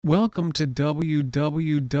Welcome to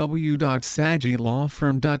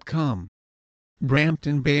www.saggilawfirm.com.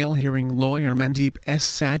 Brampton Bail Hearing Lawyer Mandeep S.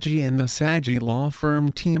 Saggi and the Saggi Law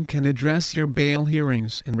Firm team can address your bail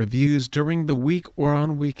hearings and reviews during the week or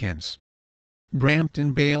on weekends.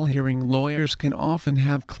 Brampton Bail Hearing lawyers can often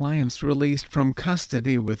have clients released from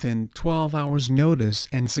custody within 12 hours notice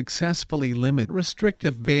and successfully limit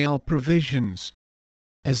restrictive bail provisions.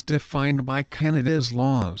 As defined by Canada's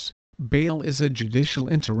laws, bail is a judicial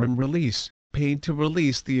interim release, paid to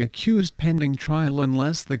release the accused pending trial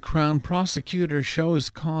unless the Crown Prosecutor shows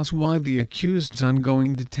cause why the accused's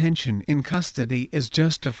ongoing detention in custody is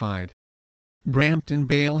justified. Brampton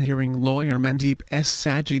Bail Hearing lawyer Mandeep S.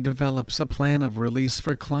 Saggi develops a plan of release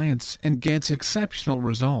for clients and gets exceptional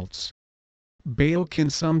results. Bail can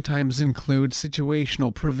sometimes include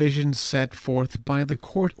situational provisions set forth by the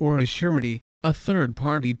court or a surety, a third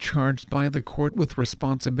party charged by the court with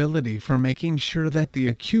responsibility for making sure that the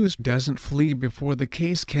accused doesn't flee before the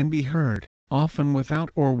case can be heard, often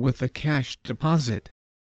without or with a cash deposit.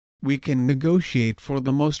 We can negotiate for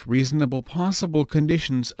the most reasonable possible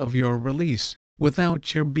conditions of your release,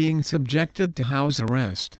 without your being subjected to house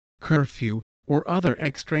arrest, curfew, or other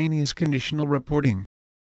extraneous conditional reporting.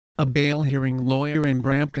 A bail hearing lawyer in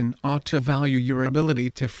Brampton ought to value your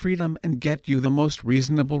ability to freedom and get you the most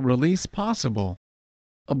reasonable release possible.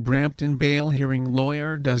 A Brampton bail hearing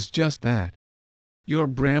lawyer does just that. Your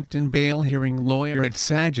Brampton bail hearing lawyer at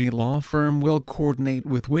Saggi Law Firm will coordinate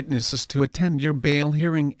with witnesses to attend your bail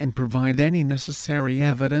hearing and provide any necessary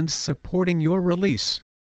evidence supporting your release.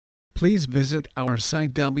 Please visit our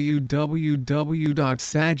site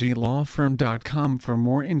www.saggilawfirm.com for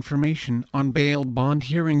more information on bail bond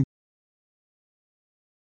hearing.